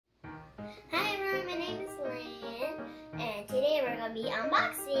will be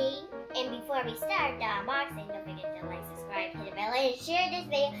unboxing. And before we start the unboxing, don't forget to like, subscribe, hit the bell, and share this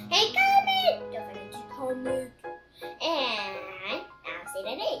video. And comment! Don't forget to comment. And I'll say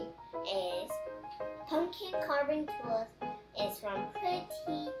the name. It's Pumpkin Carving Tools. It's from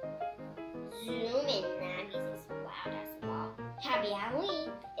Pretty Zoom, and I'm using that's small. Happy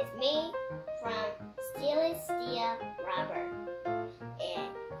Halloween. It's made from stainless steel rubber.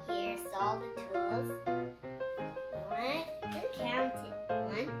 And here's all the tools. Count it.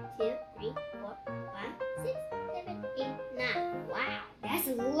 1, 2, 3, 4, 5, 6, 7, 8, 9. Wow, that's a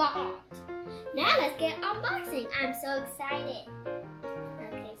lot. Now let's get unboxing. I'm so excited.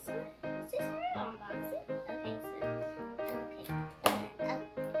 Okay, so let's just start unboxing. Okay, so like that.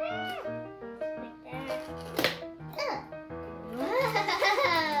 Wow.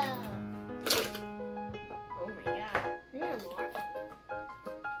 Oh my God, there are more.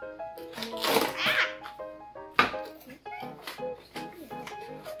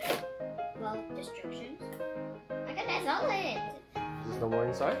 Instructions. I got that's all it. There's no more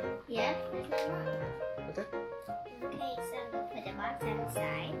inside? Yeah, there's no more. Okay. Okay, so I'm going to put the box on the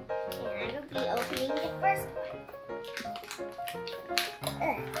side. And I'm going to be opening the first one.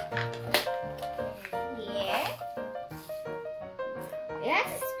 Here.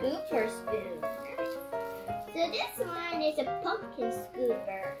 That's a scooper spoon. So this one is a pumpkin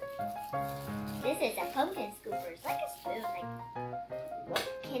scooper. This is a pumpkin scooper. It's like a spoon, like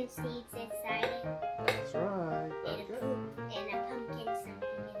pumpkin seeds inside it. That's right. And a pumpkin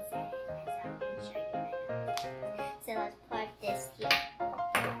something inside it. That's how I'm going to show you right now. So let's put this here.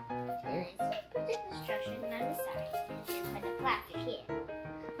 And let's put the instruction on the side. And put the plastic here.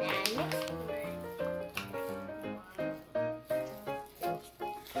 Now next one.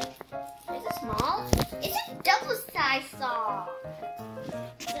 It's a small. It's a double-sized saw.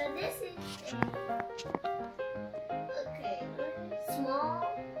 So this is small.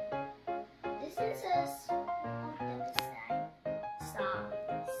 This is a small double-sided saw.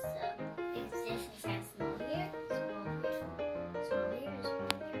 So if this is a small here, small here, small here, and small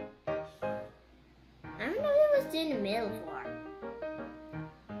here. I don't know what it was in the middle for.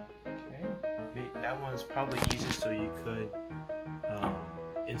 Okay. That one's probably easy so you could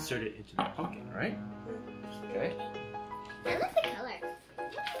insert it into the pumpkin, right? Okay. I love the color.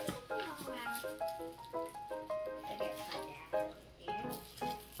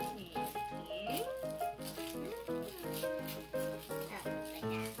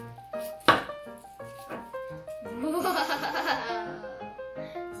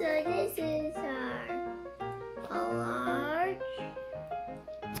 So this is a large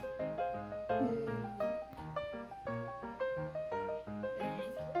I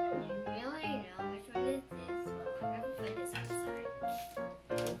don't really know which one this is, so I'm gonna put this outside.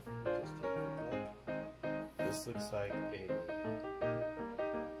 This looks like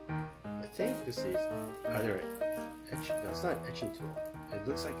I think this is either an etching, no, it's not an etching tool. It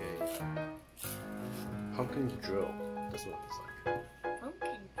looks like a pumpkin drill. That's what it looks like.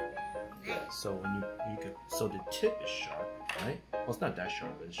 Pumpkin drill. Nice. So when you could, so the tip is sharp, right? Well, it's not that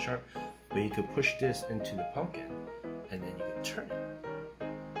sharp, but it's sharp. But you could push this into the pumpkin, and then you can turn it,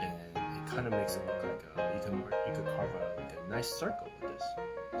 and it kind of makes it look like you could carve out like a nice circle with this.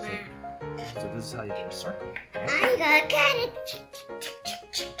 So this is how you get a circle. Right? I'm gonna cut it.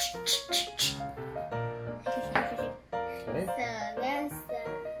 Okay. So that's the.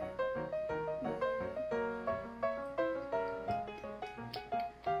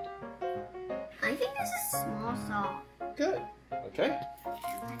 I think this is a small saw. Good. Okay.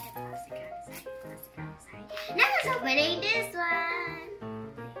 Now let's opening this one.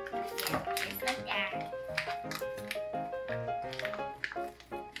 Yeah, just like that.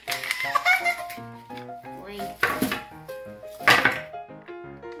 Wait.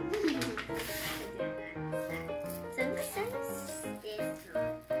 So this is this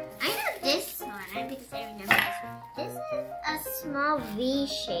one. I know this one because I remember this one. This is a small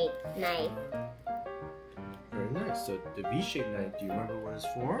V-shaped knife. Very nice. So the V-shaped knife, do you remember what it's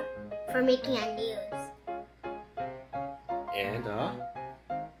for? For making onions. And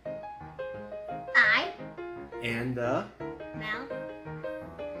Eye. And Mouth.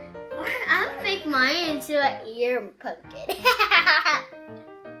 I'll make mine into an ear pumpkin.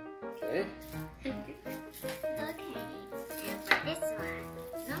 okay. Okay. And for this one,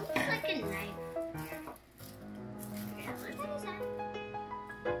 it looks like a knife.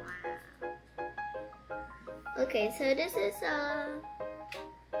 Wow. Okay, so this is a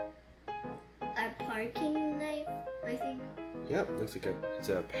parking knife, I think. Yep, looks like it's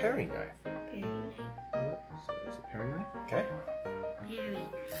a paring knife. Paring knife. Yep, so it's a paring knife. Okay. Paring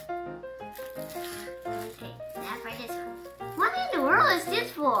knife. Okay, now for this one. What in the world world is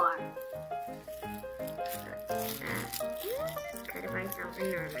this for? Cut it myself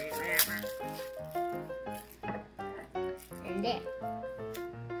in there, whatever. And there.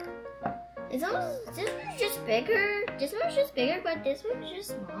 It's almost, this one's just bigger. This one's just bigger, but this one's just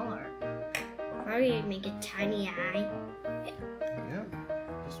smaller. Probably make a tiny eye. Yeah,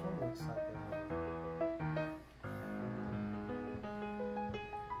 this one looks like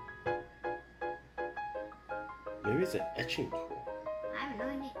maybe it's an etching tool. I have no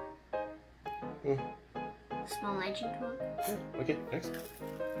idea. Small etching tool. Yeah. Okay, next.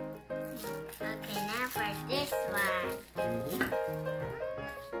 Okay, now for this one.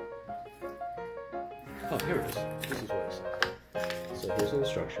 Oh, here it is. This is what it says. So here's the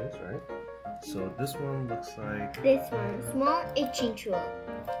instructions, right? So this one looks like This one, small etching tool.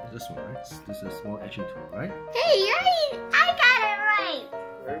 this one, right? This is a small etching tool, right? Hey, I got it right.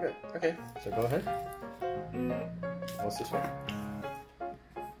 Very good. Okay, so go ahead. What's this one?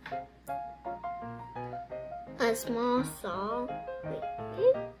 A small saw.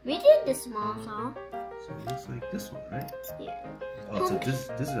 Wait, we did the small saw. So it looks like this one, right? Yeah. Oh, so this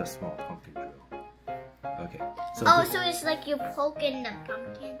is a small pumpkin drill. Okay. So Oh, this, so it's like you poke in the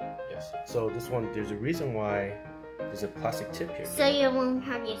pumpkin. yes. So this one, there's a reason why there's a plastic tip here. So you won't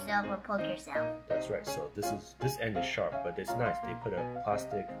hurt yourself or poke yourself. That's right. So this end is sharp, but it's nice. They put a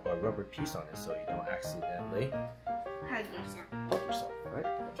plastic or rubber piece on it so you don't accidentally Hurt yourself. poke yourself, right?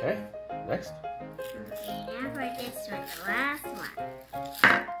 Okay. Next. Okay, now for this one, the last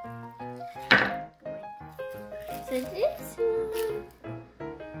one. So this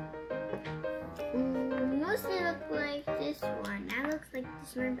one mostly look like this one. That looks like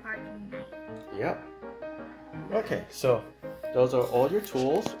this one parking knife. Yep. Okay. So those are all your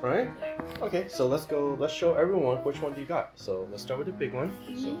tools, right? Okay. So let's go. Let's show everyone which one you got. So let's start with the big one.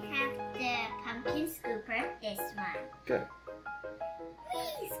 We have the pumpkin scooper, this one. Good.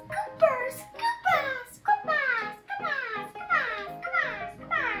 Whee! Scooper! Scooper! Scooper! Scooper! Scooper!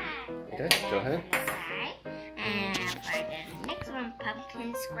 Scooper! Okay, go ahead. And for the next one,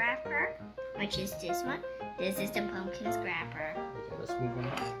 pumpkin scrapper, which is this one. This is the pumpkin scrapper. Okay, let's move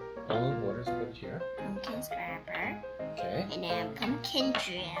on. All in order. Let's put it here. Pumpkin scrapper. Okay. And then pumpkin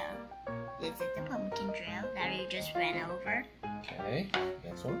drill. This is the pumpkin drill that we just ran over. Okay.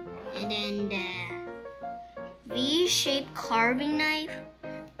 Next one. And then the V-shaped carving knife.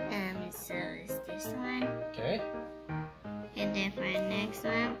 So is this one. Okay. And then for the next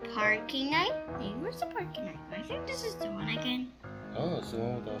one, parking knife. Hey, where's the parking knife? I think this is the one again. Oh, it's the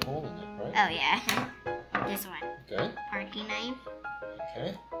one with the hole in it, right? Oh yeah, this one. Good. Parking knife.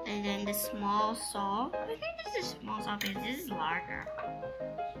 Okay. And then the small saw. I think this is small saw because this is larger.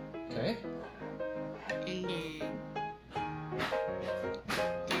 Okay. And then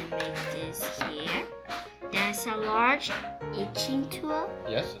make this here. That's a large etching tool.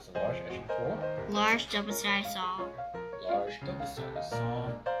 Yes, it's a large etching tool. Large double-sized saw. Large double-sided saw.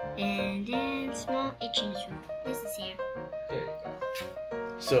 And then small etching tool. This is here. There you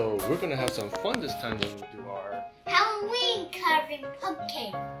go. So we're gonna have some fun this time when we do our Halloween carving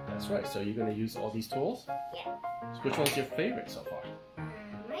pumpkin. That's right. So you're gonna use all these tools? Yeah. So which one's your favorite so far?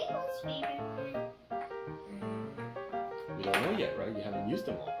 My most favorite one. We don't know yet, right? You haven't used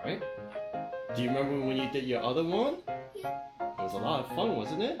them all, right? Do you remember when you did your other one? Yeah. It was a lot of fun,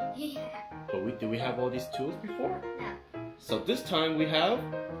 wasn't it? Yeah. But did we have all these tools before? No. So this time we have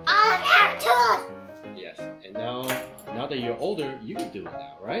All of our tools. yes. And now that you're older, you can do it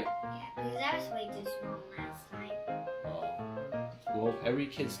now, right? Yeah, because I was way too small last time. Well, every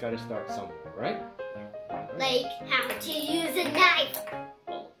kid's got to start somewhere, right? Like how to use a knife.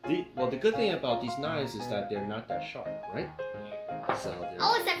 Well, the good thing about these knives is that they're not that sharp, right? So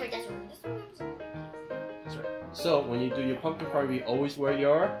Oh, except for this one. This one. that's right. So when you do your pumpkin carving, you always wear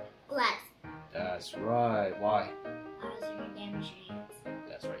your Gloves. That's right. Why? Or else you're gonna damage your hands.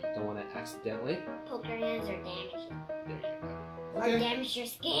 That's right. You don't want to accidentally. Poke your hands or damage them. There you go. Or Okay. damage your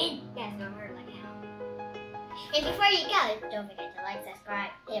skin. That's gonna hurt like hell. And before you go, don't forget to like,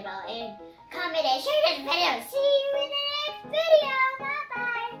 subscribe, hit the bell, and comment and share this video. See you in the next video. Bye.